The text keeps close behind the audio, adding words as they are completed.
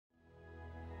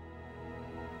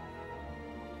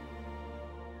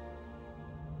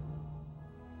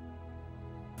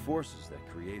Forces that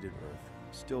created Earth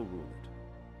still rule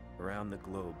it. Around the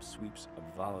globe sweeps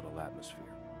a volatile atmosphere.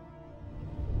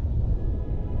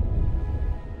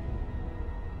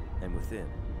 And within,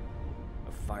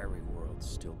 a fiery world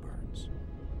still burns.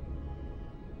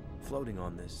 Floating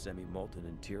on this semi-molten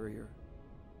interior,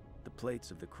 the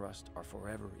plates of the crust are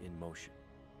forever in motion.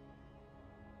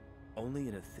 Only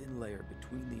in a thin layer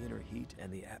between the inner heat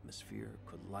and the atmosphere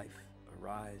could life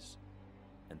arise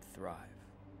and thrive,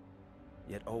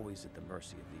 yet always at the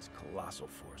mercy of these colossal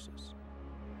forces.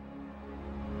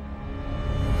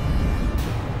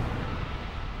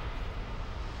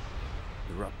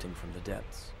 Erupting from the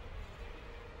depths,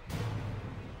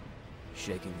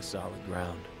 shaking the solid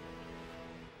ground,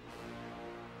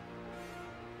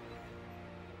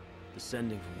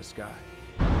 descending from the sky.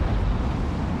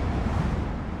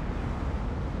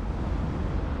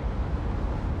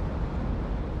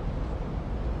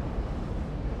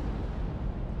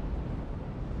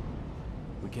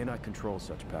 We cannot control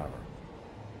such power,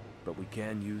 but we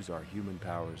can use our human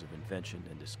powers of invention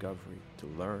and discovery to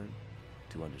learn,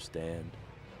 to understand,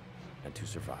 and to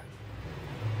survive.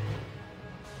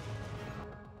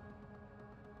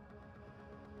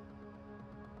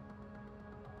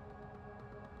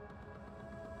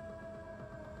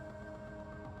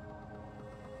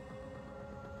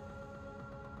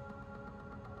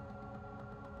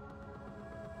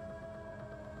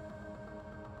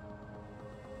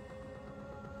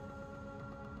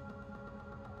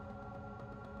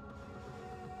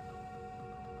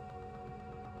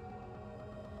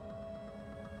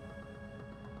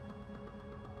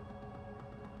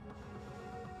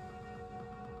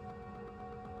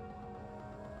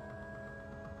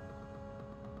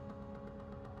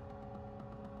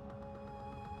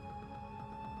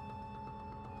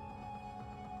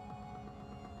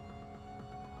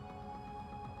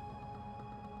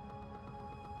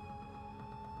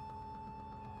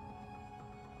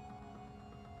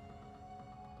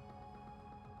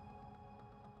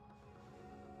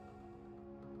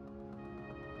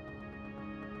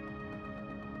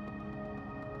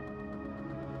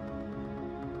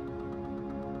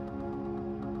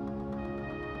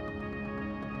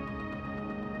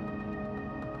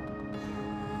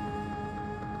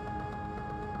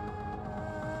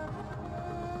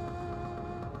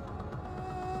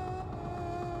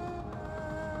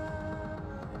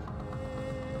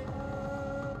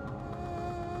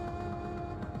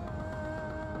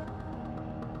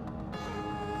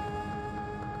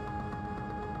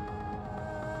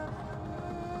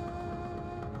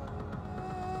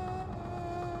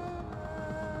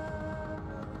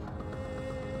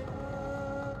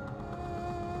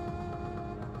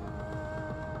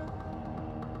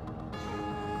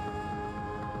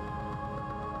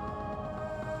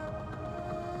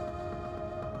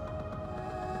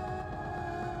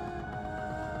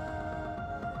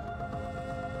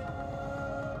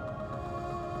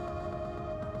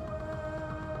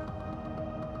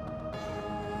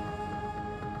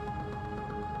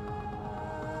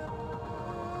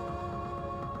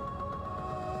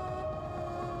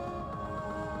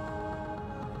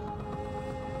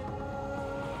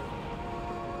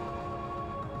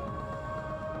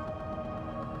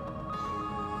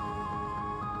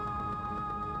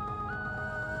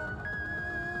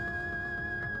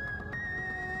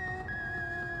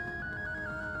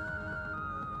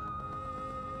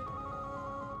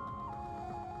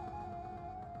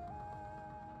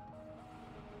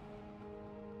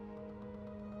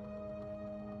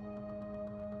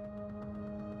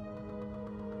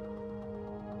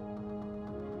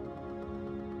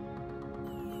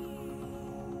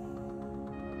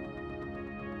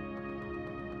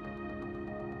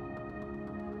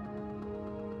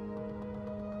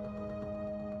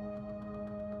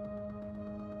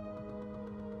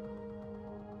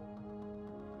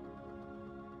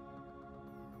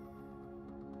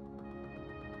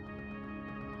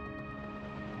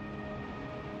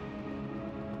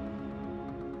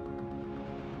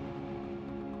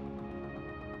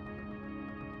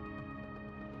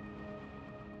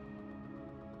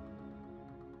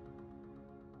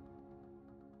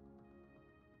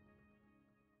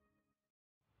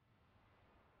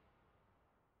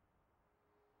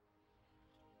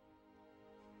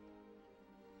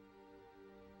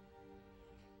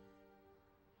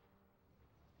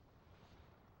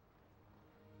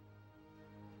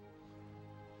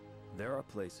 There are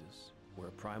places where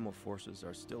primal forces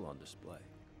are still on display,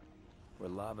 where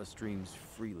lava streams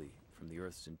freely from the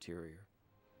Earth's interior.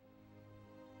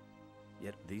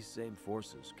 Yet these same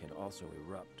forces can also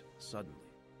erupt suddenly,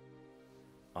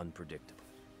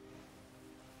 unpredictably,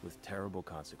 with terrible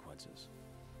consequences.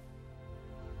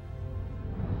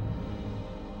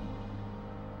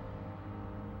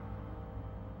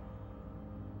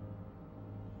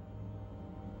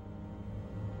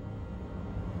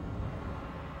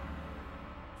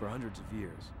 For hundreds of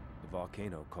years, the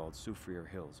volcano called Soufriere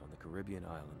Hills on the Caribbean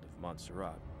island of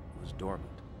Montserrat was dormant.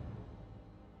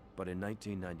 But in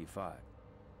 1995,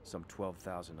 some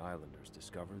 12,000 islanders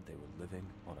discovered they were living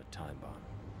on a time bomb.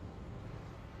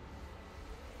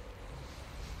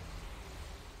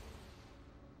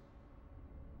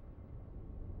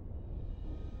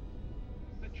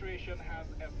 The situation has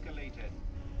escalated.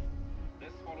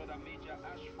 This followed a major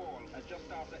ash fall at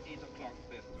just after 8 o'clock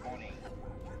this morning.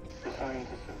 The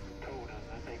scientists have told us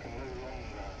that they can no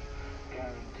longer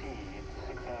guarantee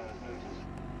 6 hours notice.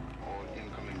 All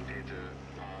incoming data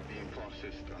are being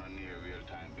processed on a near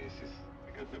real-time basis.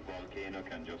 Because the volcano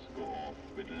can just go off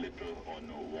with little or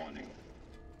no warning.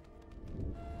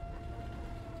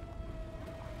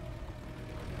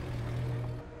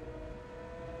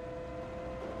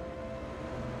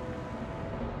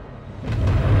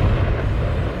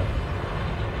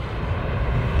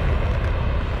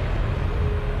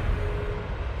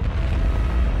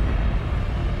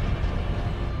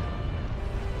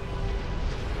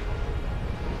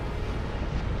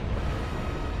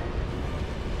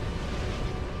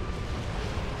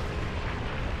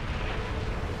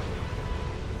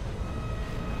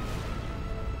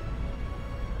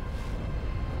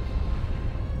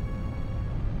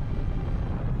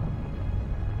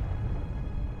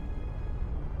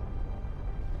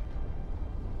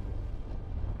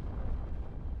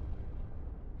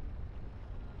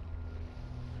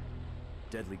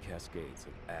 Deadly cascades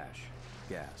of ash,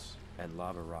 gas, and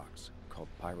lava rocks, called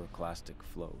pyroclastic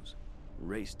flows,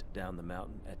 raced down the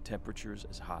mountain at temperatures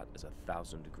as hot as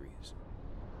 1,000 degrees.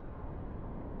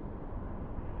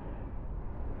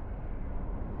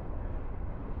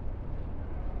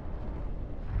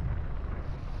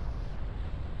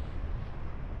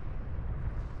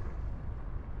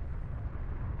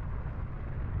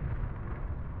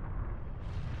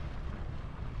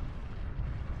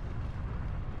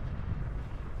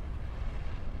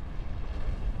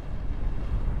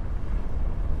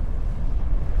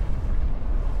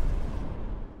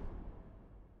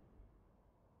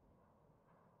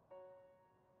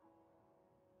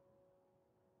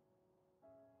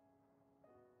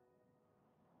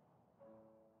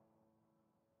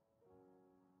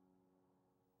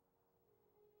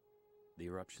 The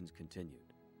eruptions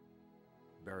continued,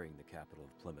 burying the capital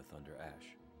of Plymouth under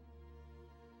ash.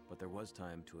 But there was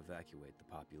time to evacuate the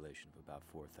population of about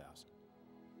 4,000,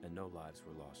 and no lives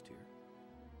were lost here.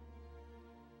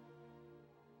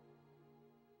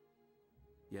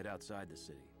 Yet outside the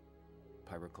city,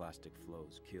 pyroclastic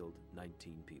flows killed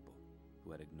 19 people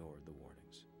who had ignored the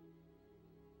warnings.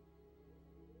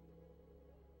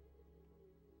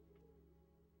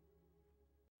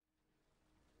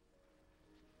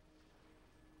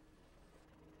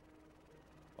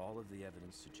 All of the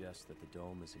evidence suggests that the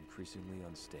dome is increasingly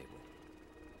unstable.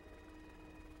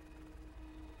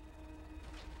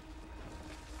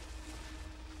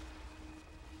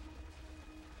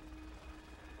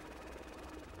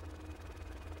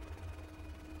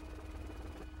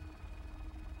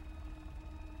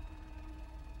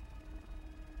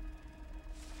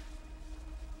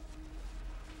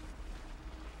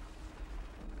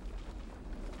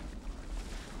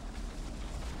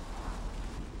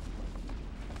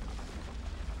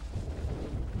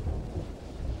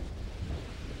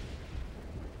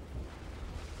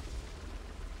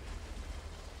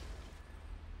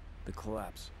 The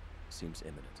collapse seems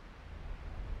imminent.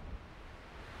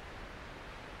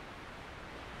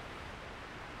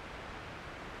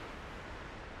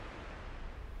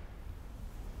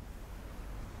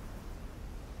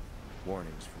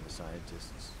 Warnings from the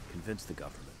scientists convinced the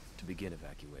government to begin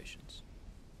evacuations.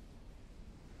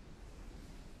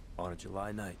 On a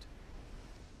July night,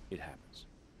 it happens.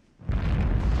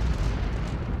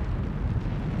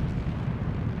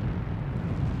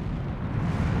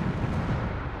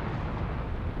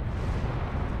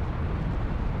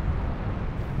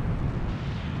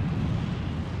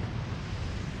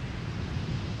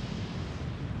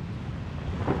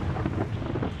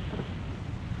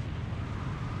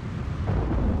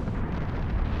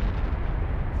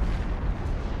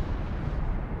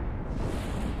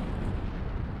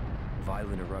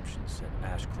 Violent eruptions sent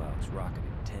ash clouds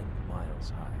rocketing 10 miles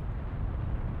high.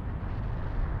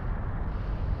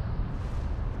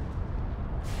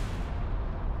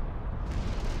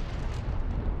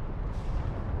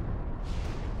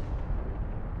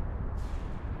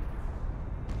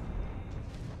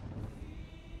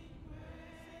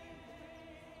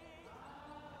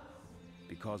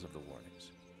 Because of the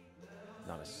warnings,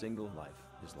 not a single life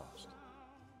is lost.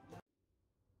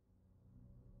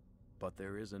 But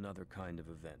there is another kind of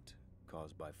event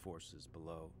caused by forces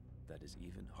below that is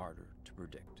even harder to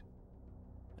predict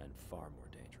and far more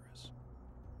dangerous.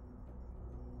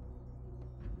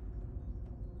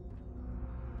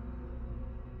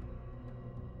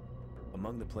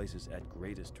 Among the places at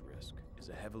greatest risk is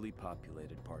a heavily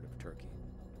populated part of Turkey,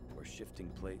 where shifting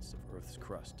plates of Earth's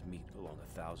crust meet along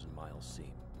a 1,000-mile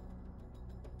seam.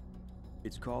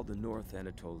 It's called the North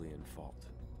Anatolian Fault,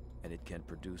 and it can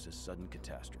produce a sudden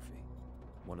catastrophe,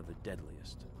 one of the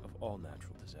deadliest of all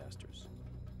natural disasters,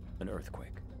 an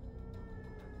earthquake.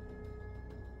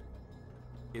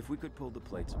 If we could pull the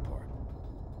plates apart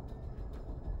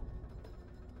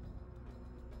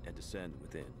and descend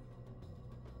within,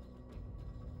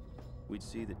 we'd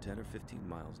see that 10 or 15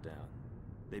 miles down,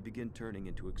 they begin turning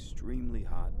into extremely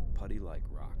hot, putty-like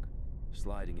rock,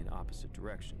 sliding in opposite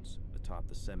directions atop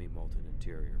the semi-molten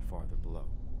interior farther below.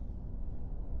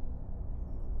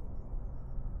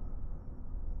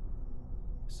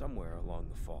 Somewhere along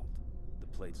the fault, the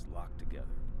plates lock together,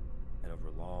 and over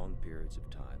long periods of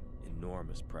time,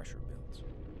 enormous pressure builds.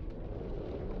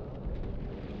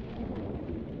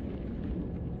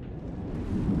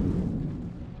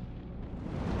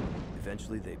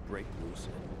 Eventually, they break loose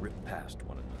and rip past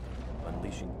one another,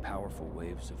 unleashing powerful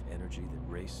waves of energy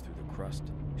that race through the crust,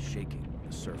 shaking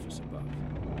the surface above.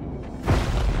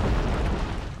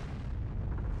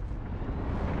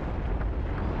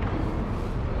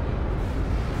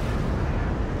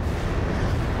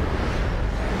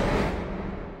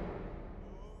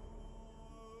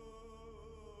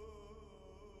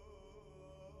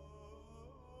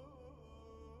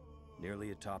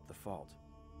 Nearly atop the fault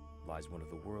lies one of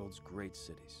the world's great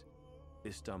cities,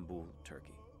 Istanbul,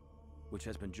 Turkey, which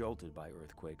has been jolted by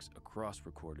earthquakes across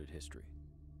recorded history.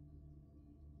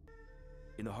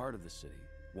 In the heart of the city,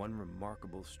 one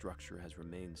remarkable structure has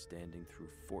remained standing through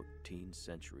 14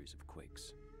 centuries of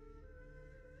quakes.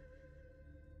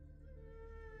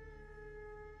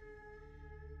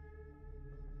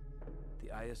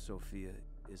 The Hagia Sophia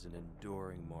is an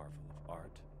enduring marvel of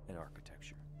art and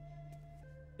architecture.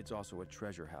 It's also a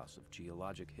treasure house of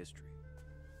geologic history.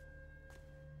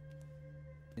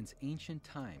 Since ancient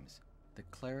times, the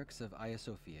clerics of Hagia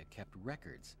Sophia kept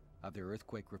records of their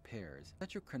earthquake repairs.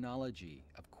 Such a chronology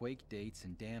of quake dates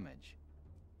and damage,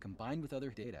 combined with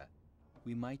other data,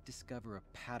 we might discover a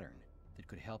pattern that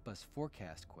could help us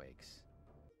forecast quakes.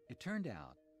 It turned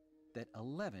out that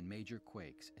 11 major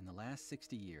quakes in the last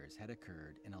 60 years had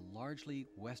occurred in a largely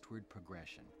westward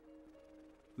progression.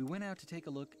 We went out to take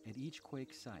a look at each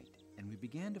quake site, and we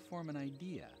began to form an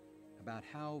idea about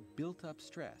how built-up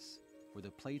stress, where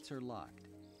the plates are locked,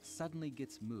 suddenly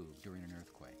gets moved during an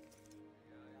earthquake.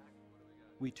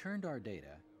 We turned our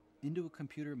data into a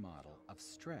computer model of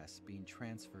stress being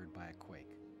transferred by a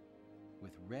quake,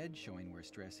 with red showing where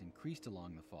stress increased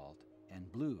along the fault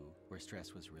and blue where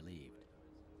stress was relieved.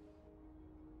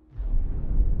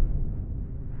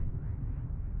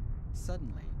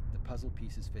 Suddenly, the puzzle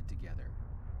pieces fit together.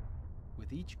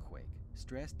 With each quake,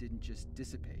 stress didn't just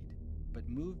dissipate, but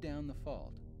moved down the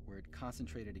fault where it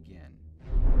concentrated again.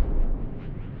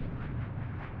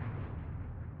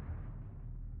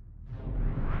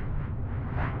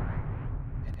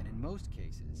 And in most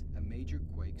cases, a major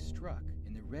quake struck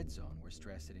in the red zone where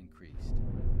stress had increased.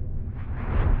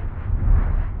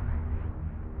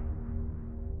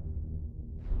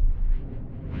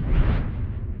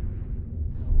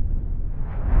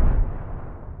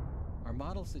 Our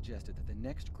model suggested that the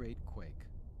next great quake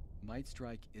might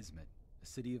strike Izmit, a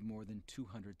city of more than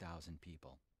 200,000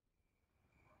 people.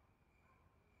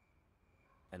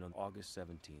 And on August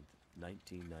 17th,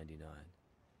 1999,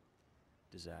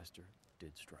 disaster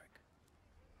did strike.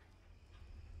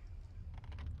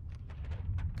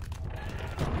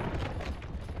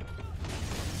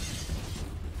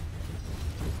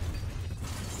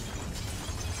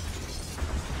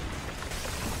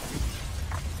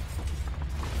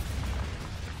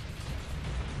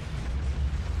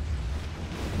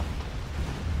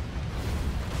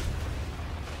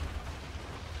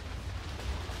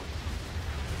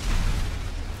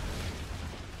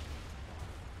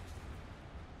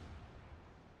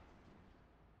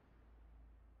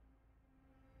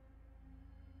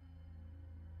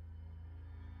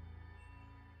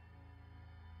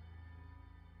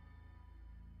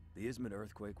 The Izmit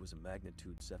earthquake was a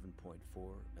magnitude 7.4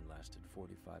 and lasted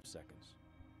 45 seconds.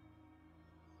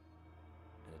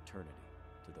 An eternity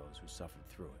to those who suffered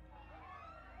through it.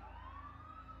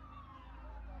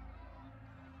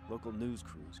 Local news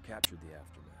crews captured the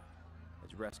aftermath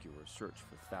as rescuers searched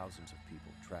for thousands of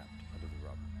people trapped under the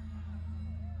rubble.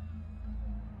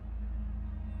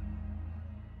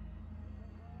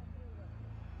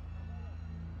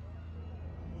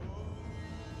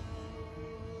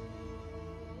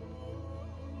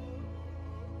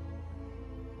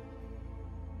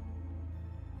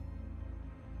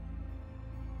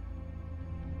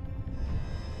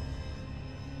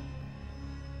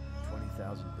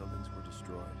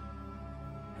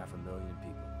 500,000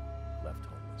 people left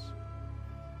homeless.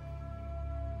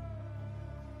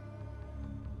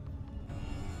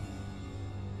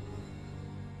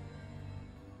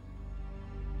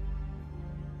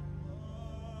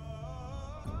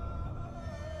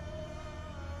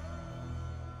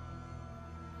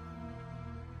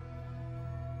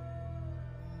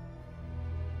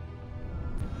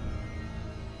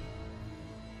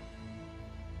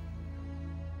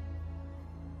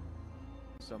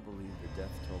 Some believe the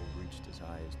death toll reached as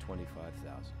high as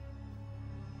 25,000.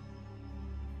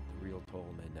 The real toll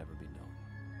may never be known.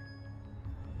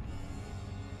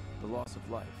 The loss of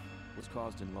life was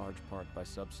caused in large part by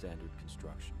substandard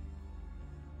construction.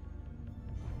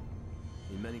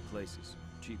 In many places,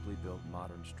 cheaply built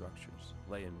modern structures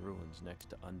lay in ruins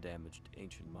next to undamaged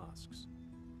ancient mosques.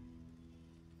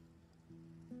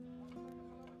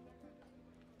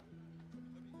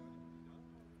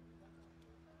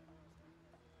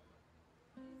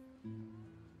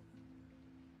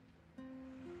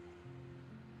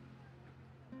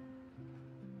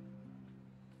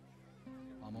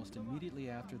 Almost immediately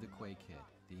after the quake hit,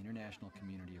 the international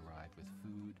community arrived with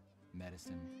food,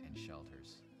 medicine, and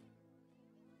shelters.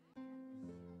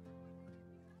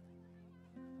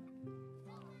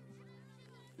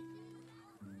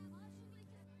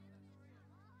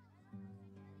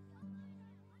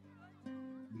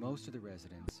 Most of the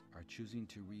residents are choosing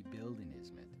to rebuild in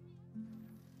Izmit.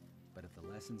 But if the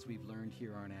lessons we've learned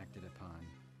here aren't acted upon,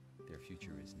 their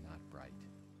future is not bright.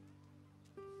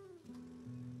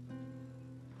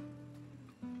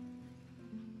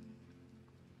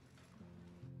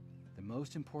 The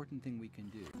most important thing we can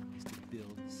do is to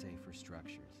build safer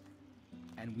structures.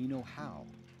 And we know how.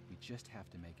 We just have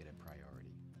to make it a priority.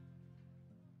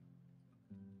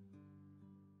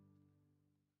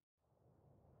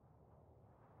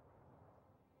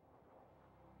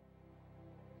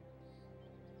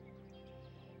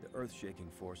 The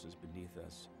earth-shaking forces beneath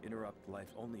us interrupt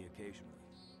life only occasionally.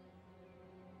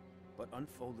 But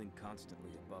unfolding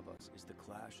constantly above us is the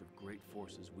clash of great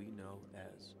forces we know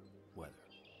as weather.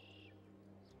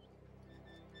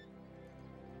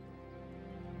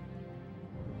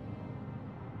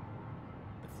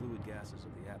 The fluid gases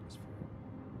of the atmosphere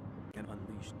can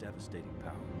unleash devastating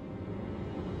power.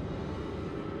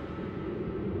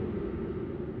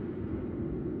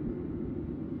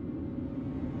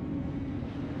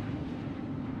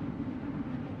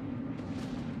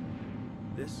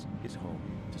 This is home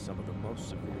to some of the most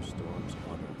severe storms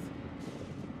on Earth.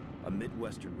 A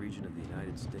Midwestern region of the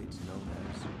United States known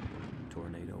as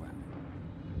Tornado Alley.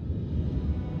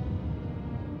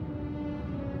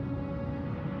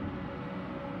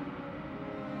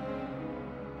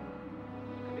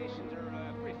 Conditions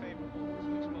are pretty favorable this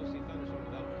week's mostly thunderstorm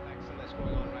development. In fact, some that's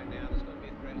going on right now. There's going to be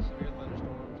a threat of severe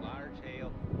thunderstorms, large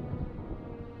hail.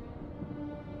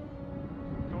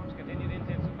 Storms continue to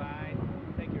intensify.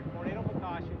 Take your tornado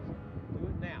precautions. Do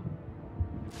it now.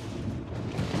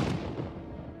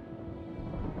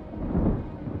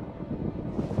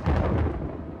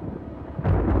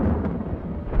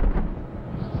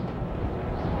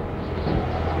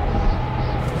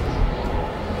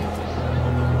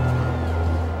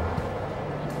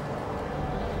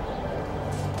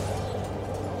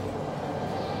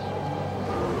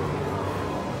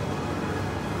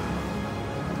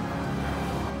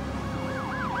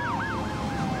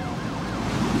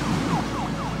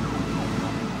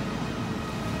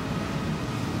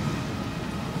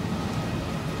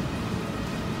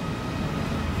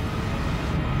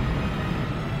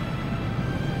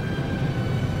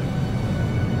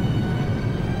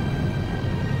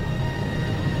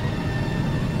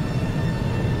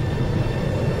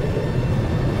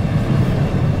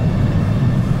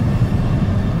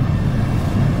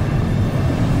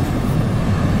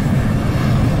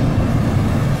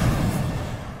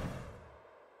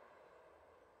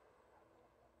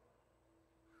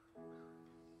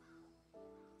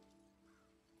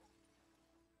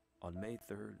 On May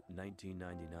 3rd,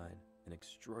 1999, an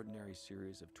extraordinary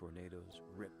series of tornadoes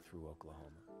ripped through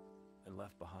Oklahoma and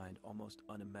left behind almost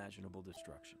unimaginable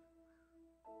destruction.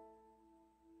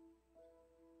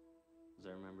 As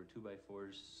I remember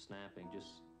 2x4s snapping,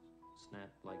 just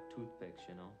snapped like toothpicks,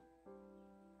 you know.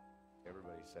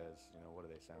 Everybody says, you know, what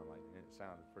do they sound like? And it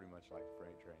sounded pretty much like a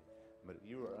freight train. But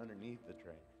you were underneath the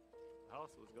train. The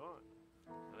house was gone,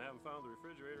 and I haven't found the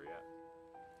refrigerator yet.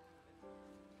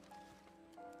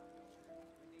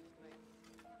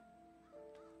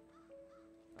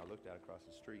 I looked out across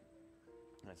the street,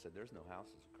 and I said, there's no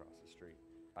houses across the street.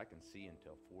 I can see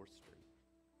until 4th Street.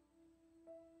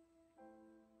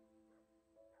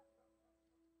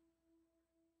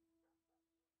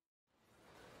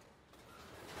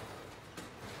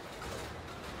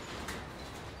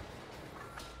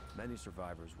 Many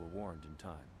survivors were warned in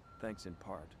time, thanks in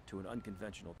part to an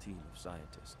unconventional team of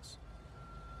scientists.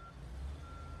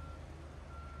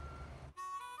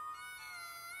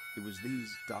 It was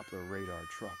these Doppler radar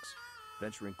trucks,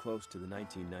 venturing close to the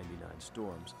 1999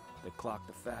 storms, that clocked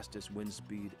the fastest wind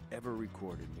speed ever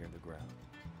recorded near the ground,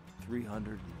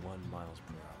 301 miles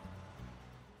per hour.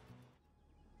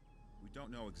 We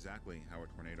don't know exactly how a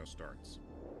tornado starts,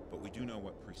 but we do know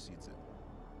what precedes it.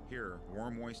 Here,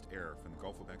 warm, moist air from the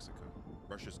Gulf of Mexico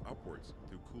rushes upwards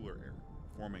through cooler air,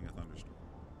 forming a thunderstorm.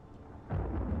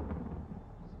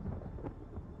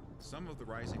 Some of the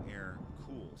rising air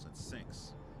cools and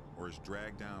sinks, or is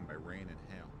dragged down by rain and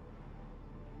hail.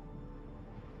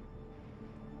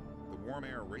 The warm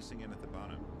air racing in at the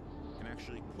bottom can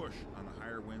actually push on the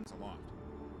higher winds aloft,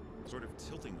 sort of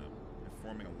tilting them and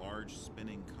forming a large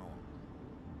spinning column.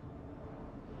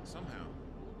 Somehow,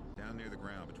 down near the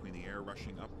ground, between the air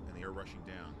rushing up and the air rushing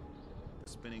down, the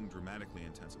spinning dramatically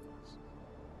intensifies.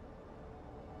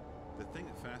 The thing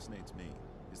that fascinates me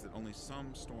is that only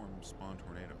some storms spawn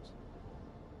tornadoes.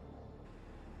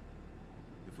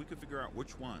 If we could figure out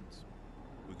which ones,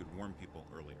 we could warn people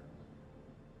earlier.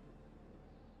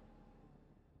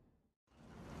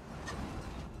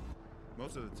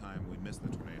 Most of the time, we miss the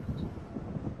tornadoes.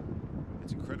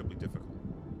 It's incredibly difficult.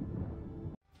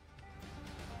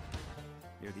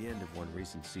 Near the end of one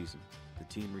recent season, the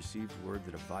team received word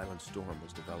that a violent storm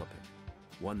was developing,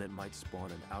 one that might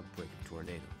spawn an outbreak of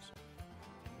tornadoes.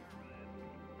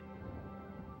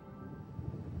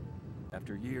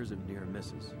 After years of near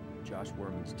misses, Josh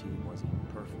Werman's team was in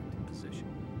perfect position.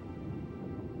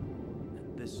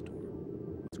 And this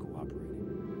storm was cooperating.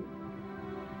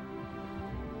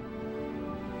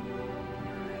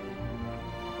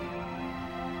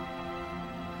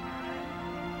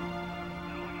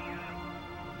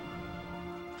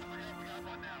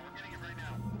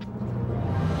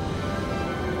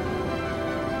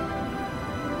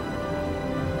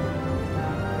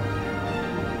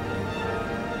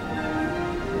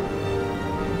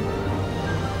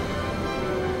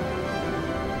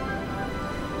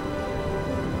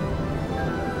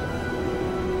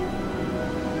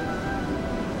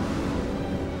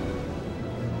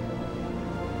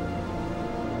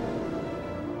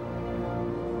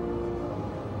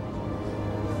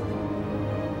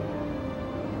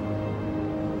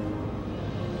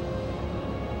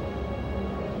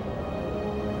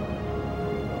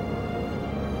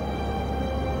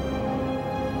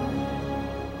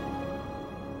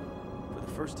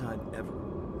 First time ever,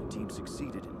 the team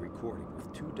succeeded in recording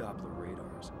with 2 Doppler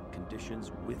radars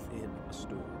conditions within a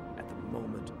storm at the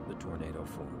moment the tornado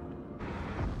formed.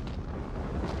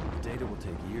 The data will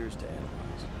take years to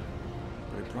analyze,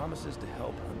 but it promises to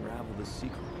help unravel the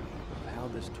secret of how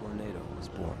this tornado was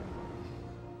born.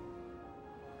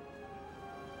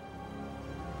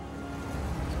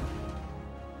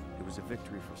 It was a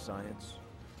victory for science,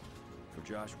 for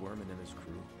Josh Werman and his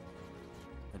crew,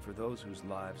 and for those whose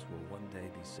lives will one day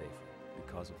be safer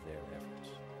because of their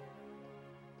efforts.